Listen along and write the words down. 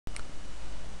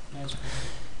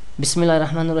بسم الله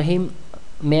الرحمن الرحیم.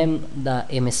 میم دا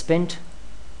ام اسپنت.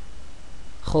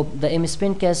 خب دا ام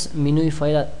اسپنت که از منوی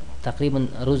فایل تقریبا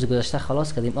روز گذشته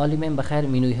خلاص کردیم. حالی میم بخیر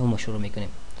منوی هوم شروع میکنیم.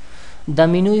 دا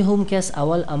منوی هوم که از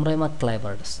اول امرای ما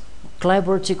کلایبورد است.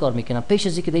 کلایبورد چی کار میکنه؟ پیش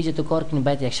از اینکه دیگه تو کار کنی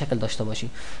باید یک شکل داشته باشی.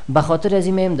 به خاطر از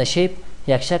این میم دا شیپ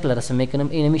یک شکل رسم میکنم.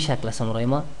 اینمی شکل است امرای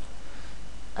ما.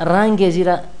 رنگ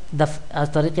ازیرا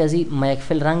از طریق ازی ما یک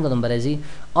فیل رنگ دادم برای ازی.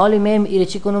 حالی میم ایره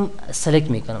چی کنم؟ سلکت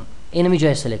میکنم. اینمی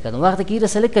جای سلکت کردم. وقتی که ایره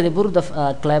سلکت کردی برو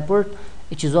دا کلایبورد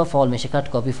این چیزا فعال میشه، کات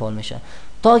کپی فعال میشه.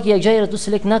 تا که یک جایی رو تو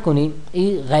سلکت نکنی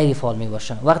این غیر فعال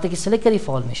میباشه. وقتی که سلکت کردی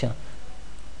فعال میشه.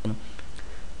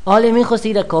 حالا میخواستی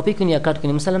ایره کپی کنی یا کات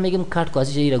کنی، مثلا میگم کات کو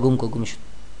از جایی را گم شد.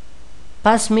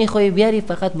 پس میخوای بیاری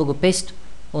فقط بگو پیست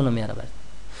اونو میاره برد.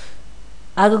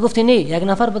 اگه گفتی نه یک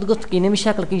نفر بعد گفت که نمی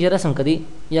شکل که رسم کردی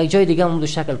یک جای دیگه هم دو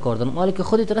شکل کردم، حالا که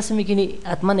خودت رسم میکنی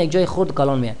حتما یک جای خورد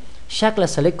کلان میاد. شکل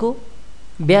سلکت کو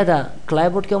بیا دا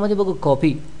کلایبورد که اومدی بگو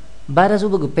کپی، بعد از او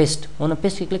بگو پیست، اون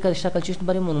پیست که کلیک کردی شکل چیش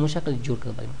بریم اون شکل جور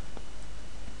کرد بریم.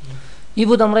 این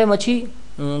بود امرای ما چی؟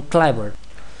 کلایبورد.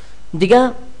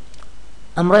 دیگه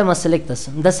امرای ما سلکت است.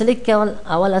 دا سلکت که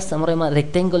اول است امرای ما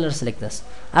رکتانگولر سلکت است.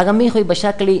 اگر میخوای به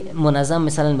شکل منظم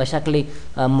مثلا به شکل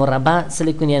مربع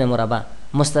سلکت کنی یا مربع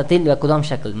مستطیل و کدام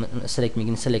شکل سلکت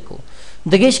میگین سلکت کو.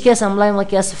 دیگهش که است امرای ما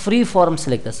که است فری فرم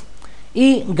سلکت است.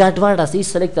 این گادوارد است. این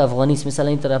سلکت افغانی است. مثلا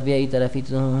این طرف یا این طرف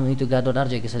این تو گادوارد هر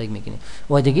جایی که سلکت میکنی.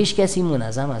 و دیگهش که است این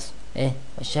منظم است.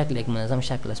 شکل یک منظم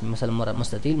شکل است. مثلا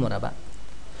مستطیل مربع.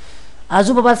 از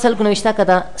او بعد سلکت نوشته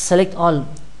کده سلکت آل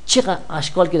چه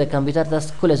اشکال که در کامپیوتر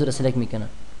دست کل از رو سلکت میکنه.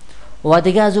 و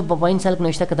دیگه از او با پایین سلکت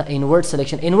نوشته کده اینورد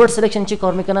سلکشن. اینورد سلکشن چی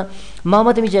کار میکنه؟ ما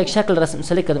اومدم اینجا یک شکل رسم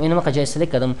سلکت کردم، اینو ما جای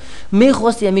سلکت کردم.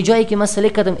 میخواست یا می جایی که ما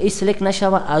سلکت کردم این سلکت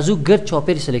نشوه از او گرد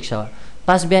چاپیر سلکت شوه.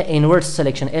 پس بیا اینورد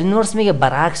سلکشن. اینورد میگه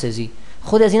برعکس ازی.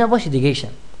 خود از اینا باشه دیگه ایشن.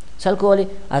 سلکو ولی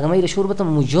اگه ما شروع بتم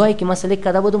مو جایی که ما سلکت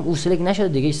کرده بودم او سلکت نشده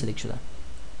دیگه ای سلکت شده.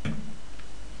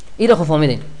 اینا خو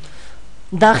فهمیدین.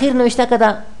 داخل نوشته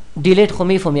کده دیلیت خو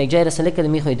میفهم یک جای را سلکت کردی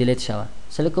میخوای دیلیت شوه.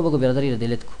 سلکت کو بگو برادری را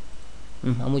دیلیت کو.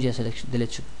 همون جای سلکت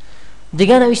دیلیت شد.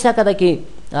 دیگه نوشته کده که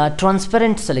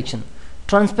ترانسپرنت سلکشن.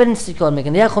 ترانسپرنت کار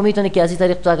میکنه. یا خو میتونه که از این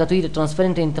طریق تو اگه توی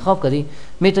ترانسپرنت انتخاب کردی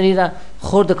میتونی را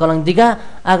خورد کلان. دیگه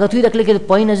اگه توی را کلیک کردی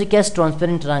پایین از که است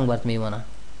ترانسپرنت رنگ برات میمونه.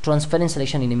 ترانسپرنت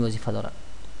سلکشن اینمی وظیفه داره.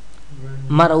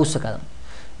 ما را اوس کردم.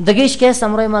 دیگهش که است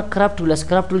امرای ما کراپ تول است.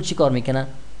 کراپ تول چی کار میکنه؟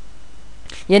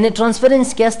 یعنی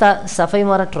ترانسپرنس که است صفحه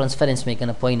ما را ترانسپرنس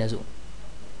میکنه پایین از او.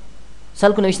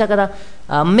 سال کو نوشته کده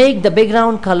make the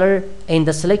background color in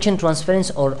the selection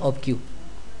transparency or opaque.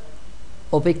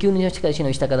 opaque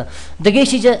نوشته کده. دیگه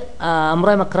چیز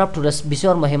امرای ما کراپ تول است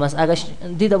بسیار مهم است. اگر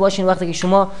دیده باشین وقتی که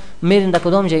شما میرین در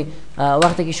کدام جای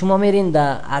وقتی که شما میرین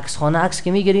در عکس خانه عکس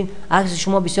که میگیرین عکس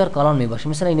شما بسیار کلان میباشه.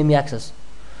 مثلا اینمی عکس است.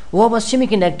 و باز چی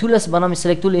میکنه یک تول است به نام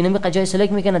سلکت تول اینمی جای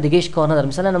سلکت میکنه دیگهش کار نداره.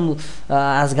 مثلا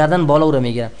از گردن بالا رو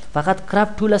میگیره فقط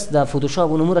کراپ تول است در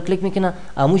فتوشاپ اون رو کلیک میکنه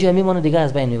امو جای میمونه دیگه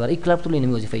از بین میبره. این کراپ تول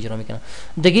اینمی وظیفه اجرا میکنه.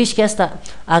 دیگهش که است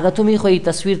اگر تو میخوای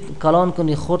تصویر کلان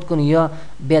کنی خرد کنی یا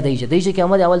بیا دیجه که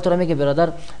اومد اول تو میگه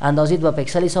برادر اندازه با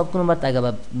پیکسل حساب کنم بعد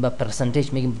اگر با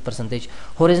پرسنتیج میگیم پرسنتیج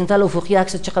هوریزونتال افقی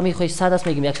عکس چقدر میخوای 100 است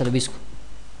میگیم 120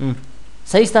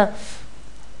 صحیح است.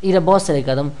 ایره باز سلکت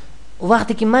کردم.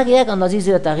 وقتی که من یک اندازه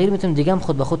زیر تغییر میتونم دیگه هم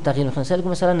خود به خود تغییر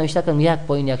میکنم. مثلا نوشته کنم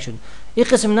 1.1 شد. این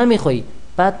قسم نمیخوای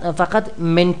بعد فقط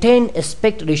مینتین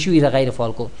اسپکت ریشیو را غیر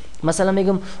فعال کو. مثلا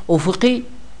میگم افقی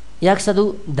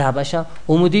 110 باشه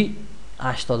عمودی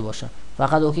 80 باشه.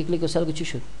 فقط اوکی کلیک وسل چی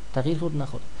شد؟ تغییر خورد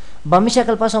نخورد. با می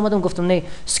شکل پاس اومدم گفتم نه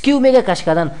سکیو میگه کش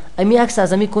کردن. امی عکس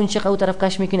از امی کنچه قو طرف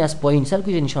کش میکنی از پایین سل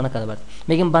کو نشانه کرده برد.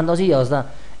 میگم به اندازه 11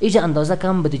 اینجا اندازه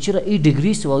کم بده چرا این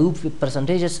دیگری و او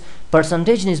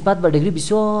پرسنتیج نسبت به دیگری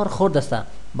بسیار خرد است.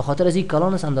 به خاطر از این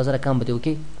کلان است اندازه را کم بده.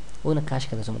 اوکی اون کش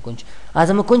کرده از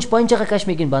اما کنچ پایین چقدر کش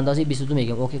میکنین به اندازه 22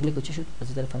 میگم اوکی کلیک چی شد؟ از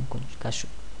این طرف هم کنچ کش شد.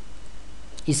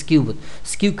 اسکیو بود.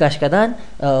 سکیو کش کردن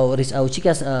او چی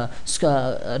که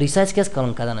ریسایز که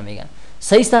کلان کردن میگن.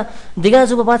 صحیح است. دیگه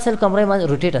از بعد سل کامرای ما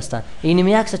روتیت است. این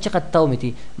می عکس چقدر تاو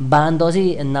میتی به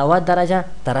اندازه 90 درجه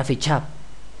طرف چپ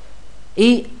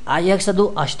ای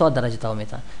 180 درجه تاو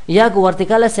میته. یک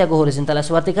ورتیکال است یک هوریزونتال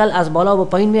است. ورتیکال از بالا به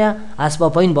پایین میاد از با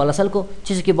پایین بالا سل کو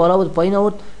چیزی که بالا بود پایین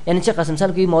آورد یعنی چه قسم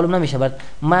سل کو معلوم نمیشه بعد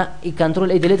ما این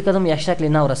کنترل ای دیلیت کردم یک شکل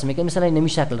نو رسم میکنم. مثلا این نمی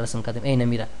شکل رسم کردم این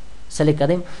نمیره سلکت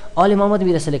کردم آل محمد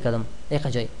میره سلکت کردم یک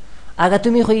جای. اگر تو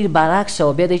میخوای برعکس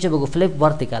شو بیا دیگه بگو فلیپ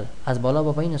ورتیکال از بالا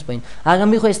به پایین از پایین. اگر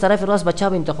میخوای از طرف راست به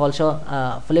چپ انتقال شو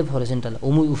فلیپ هوریزونتال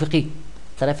عمودی افقی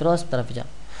طرف راست طرف چپ.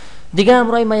 دیگه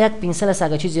امروز ما یک پنسل است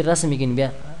اگر چیزی رسم میگین بیا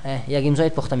یک امضای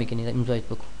پخته میکنید امضای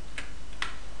بکن.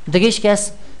 دیگهش که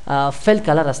است فل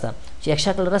کلر است که یک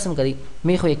شکل رسم کردی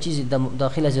میخوای یک چیزی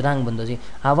داخل از رنگ بندازی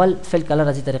اول فل کلر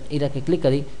از این طریق ایرا که کلیک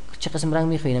کردی چه قسم رنگ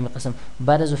میخوای نمی قسم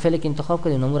بعد از فل که انتخاب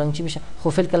کردی نمو رنگ چی میشه خو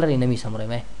فل کلر این نمی سمره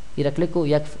می ایرا کلیک کو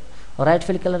یک رایت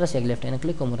فل کلر است یک لفت اینا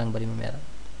کلیک کو رنگ بری میاره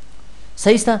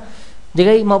صحیح است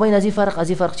دیگه ما بین از این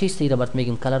فرق چیست ایرا برات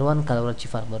میگم کلر 1 کلر چی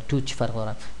فرق داره تو چی فرق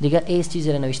داره دیگه ایس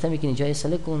چیزی رو نوشته میکنی جای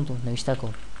سلکت کن تو نوشته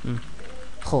کن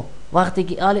خب وقتی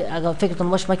که اگر فکرتون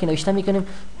باشه ما که نوشته میکنیم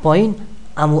پایین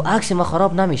امو عکس ما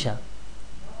خراب نمیشه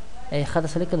ای خدا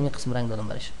سلیک کردم این قسم رنگ دادم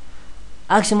برش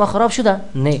عکس ما خراب شده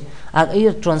نه اگر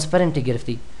این ترانسپرنت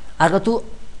گرفتی اگر تو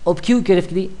اوبکیو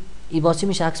گرفتی این باعث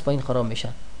میشه عکس پایین خراب میشه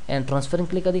این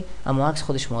ترانسپرنت کلیک کردی اما عکس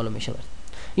خودش معلوم میشه برد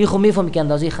این خب میفهمی که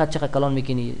اندازه خط چقدر کلان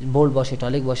میکنی بولد باشه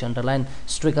ایتالیک باشه اندرلاین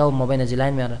استریک او مابین از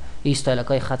لاین میاره این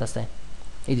استایلکای خط است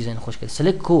این دیزاین خوش کرد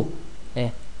سلیک کو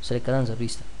سلیک کردن ضروری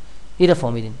است این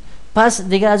فهمیدین پس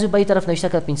دیگه از اون به طرف نوشته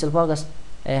که پنسل پاک است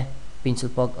پنسل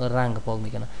پاک رنگ پاک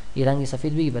میکنه این رنگ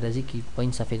سفید بگی بر از اینکه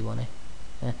پایین سفید بونه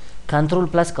کنترل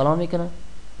پلاس کلان میکنه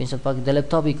پنسل پاک در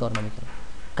لپتاپ این کار نمیکنه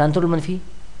کنترل منفی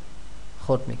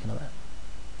خورد میکنه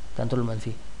کنترل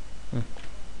منفی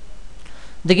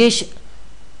دیگه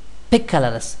پیک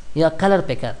کلر است یا کلر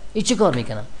پیکر این چی کار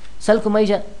میکنه سل کو ما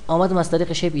آمدم از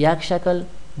طریق شیپ یک شکل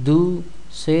 2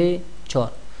 3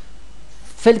 4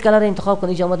 فل کلر انتخاب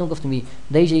کنی آمدم گفتم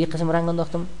دیگه یک قسم رنگ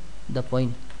انداختم در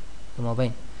پایین در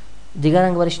مابین دیگر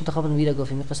رنگ برش انتخاب کنم میره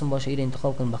گفتم این قسم باشه این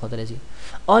انتخاب کنم بخاطر ازی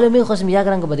حالا میخواستم یک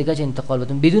رنگ به دیگه انتقال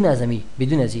بدم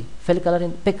بدون ازی فل کلر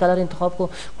پیک کلر انتخاب کو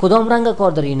کدام رنگ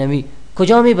کار داره اینمی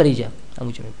کجا میبری جا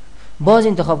همونجا میبری باز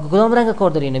انتخاب کو کدام رنگ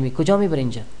کار داره اینمی کجا میبری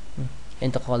اینجا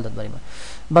انتقال داد برای من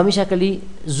به این شکلی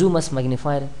زوم اس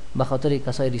مگنیفایر به خاطر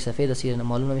کسای ری سفید است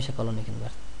معلوم نمیشه کلان نکنه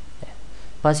برد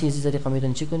پس یه طریقه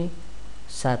میتونی چی کنی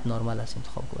ساعت نرمال است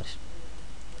انتخاب کو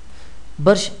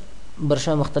برش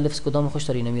برشای مختلف است کدام خوش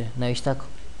داری نمیره نوشته کو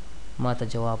ما تا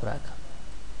جواب راک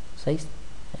صحیح است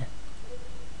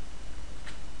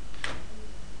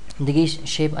دیگه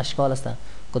شیپ اشکال است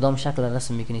کدام شکل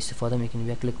رسم میکنی استفاده میکنی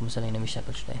بیا کلیک مثلا این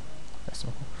شکل شده رسم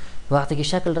کن وقتی که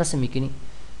شکل رسم میکنی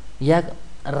یک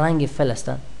رنگ فل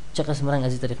است چه قسم رنگ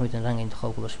از این طریق میتونی رنگ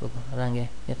انتخاب کو برش بکن رنگ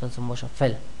یک قسم باشه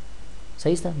فل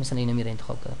صحیح است مثلا این میره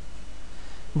انتخاب کردم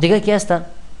دیگه کی است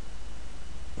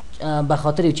به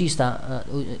خاطر چی است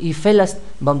این فل است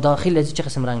با داخل از چه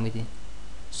قسم رنگ میدی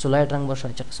سولایت رنگ باشه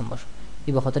چه قسم باشه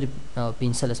این به خاطر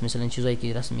پنسل است مثلا چیزایی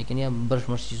که رسم میکنی یا برش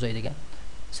مش چیزای دیگه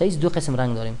صحیح دو قسم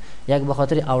رنگ داریم یک به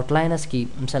خاطر اوتلاین است که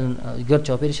مثلا گرد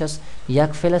چاپیرش است یک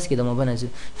فل است که در مابین از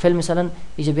فل مثلا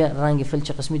اینجا بیا رنگ فل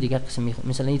چه قسمی دیگه قسم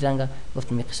مثلا این رنگ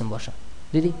گفتم این قسم باشه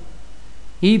دیدی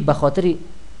این به خاطر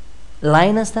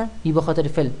لاین است این به خاطر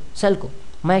فل سلکو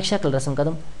ما یک شکل رسم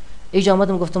کردم اینجا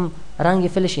آمدم گفتم رنگ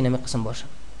فلش اینم قسم باشه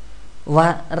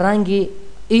و رنگ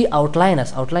ای اوتلاین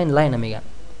است اوتلاین لاین میگه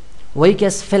و یکی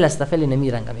از فل است فل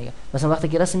نمی رنگ میگه مثلا وقتی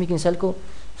که رسم میکنی سلکو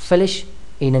فلش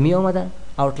اینمی اومده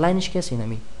اوتلاینش کیس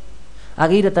اینمی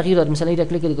اگر تغییر داد مثلا این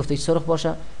کلیک گفته سرخ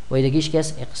باشه و دیگهش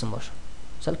کیس یک قسم باشه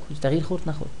سلکو تغییر خورد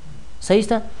نخورد صحیح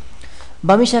است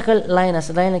با می شکل لاین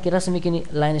است لاین که رسم میکنی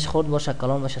لاینش خورد باشه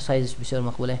کلان باشه سایزش بسیار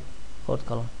مقبوله خورد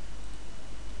کلان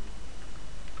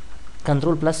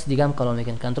کنترل پلاس دیگه هم کلان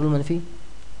میکنه کنترل منفی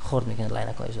خورد میکنه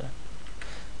لاین کای زره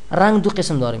رنگ دو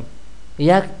قسم داریم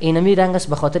یک اینمی رنگ است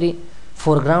به خاطر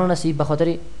فورگراوند است به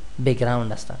خاطر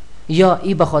بکگراوند است یا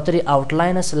ای به خاطر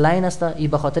اوتلاین است لاین است ای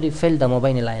به خاطر فل د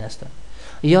مابین لاین است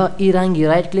یا ای رنگی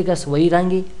رایت کلیک است و ای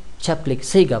رنگی چپ کلیک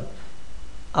سیگاب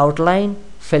اوتلاین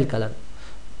فل کلر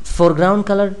فورگراوند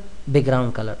کلر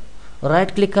بکگراوند کلر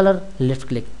رایت کلیک کلر لیفت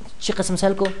کلیک چه قسم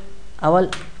سال کو اول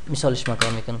مثالش ما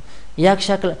کار میکنم یک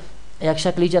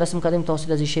شکل ایجا رسم کردیم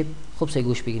توسط از شیپ خوب سه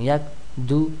گوش بگیرین 1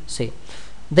 2 3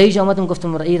 دیگه آمدم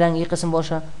گفتم این رنگ این قسم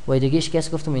باشه و دیگهش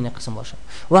کیس گفتم این قسم باشه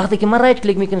وقتی که من رایت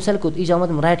کلیک میکنم سل کد اینجا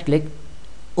آمدم رایت کلیک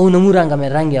اون نمو رنگ من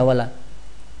رنگ اوله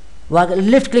و اگر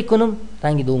لیفت کلیک کنم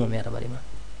رنگ دوم میاره برای من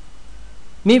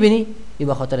میبینی این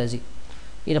به خاطر ازی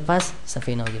این پس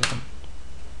صفحه نو گرفتم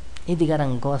این دیگر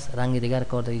رنگ دیگر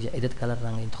کار داره ادیت کلر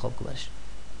رنگ انتخاب کو برش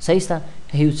صحیح است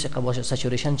هیوز چقدر باشه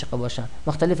سچوریشن چقدر باشه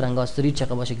مختلف رنگ است ریډ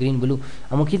چقدر باشه گرین بلو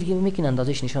اما کی دیگه میکنه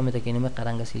اندازش نشون میده که اینم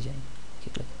رنگ است جای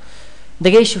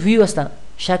دیگه ویو است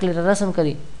شکل را رسم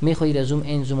کردی میخوای را زوم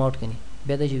این زوم اوت کنی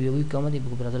بعد از ویو کاملی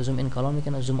بگو برادر زوم این کلام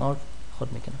میکنه زوم اوت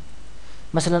خود میکنه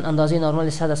مثلا اندازه نرمال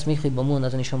 100 است میخوای با مو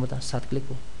اندازه نشون بده 100 کلیک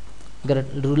کو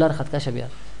گرد رولر خط کش بیار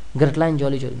گرد لاین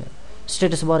جالی میاد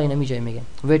استیتس بار اینمی جای میگه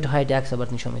ویت هایت اکس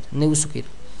برات نشون میده نیو سکیر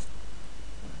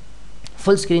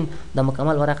فول اسکرین د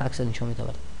مکمل ورق عکس نشون میده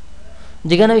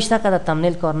دیگه نوشته که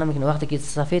تمنیل کار نمیکنه وقتی که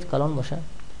سفید کلان باشه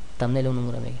تمنیل اون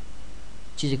نمونه میگه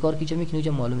چیزی کار کی چه میکنه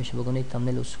اونجا معلوم میشه بگونه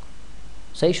تمنیل اوس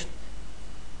صحیح شد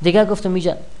دیگه گفتم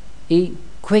اینجا این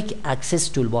کویک اکسس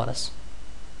تول بار است.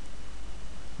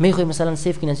 میخوای مثلا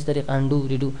سیف کنی از طریق اندو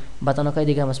ریدو بتانکای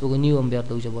دیگه هم است، بگو نیو هم بیار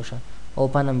دوجا باشه،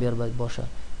 اوپن هم بیار باشه،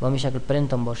 و می شکل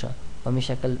پرینت هم باشه، و می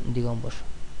شکل دیگه هم باشه.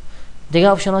 دیگه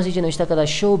آپشن هایی که نوشته کرده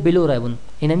شو بلو رایبون،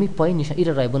 اینمی پایین نشان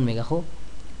ایر رایبون میگه. خب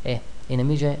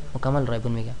اینمی جای مکمل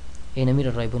رایبون میگه، اینمی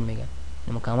رو رایبون میگه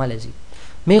مکمل ازی.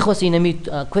 میخواست اینمی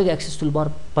کویک اکسس تول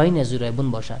بار پایین از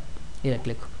رایبون باشه، ایره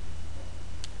کلیک کن.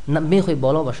 میخوای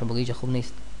بالا باشه بگو اینجا خوب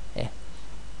نیست.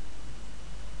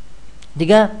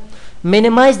 دیگه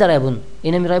مینیمایز در رایبون،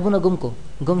 اینمی رایبون رو گم کو،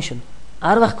 گم شد.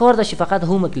 هر وقت کار داشتی فقط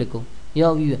هوم کلیک کن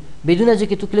یا بدون از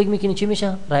اینکه تو کلیک میکنی چی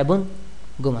میشه؟ رایبون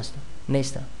گم است،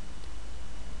 نیست.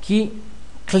 کی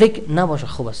کلیک نباشه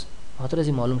خوب است. خاطر از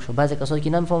این معلوم شد بعضی کسایی که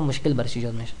نمیفهمن مشکل برش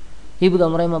ایجاد میشه. این بود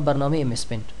امروز ما برنامه MS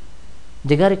Paint.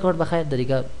 دیگر ریکارد بخیر در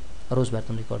دیگر روز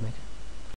براتون ریکارد میکنم.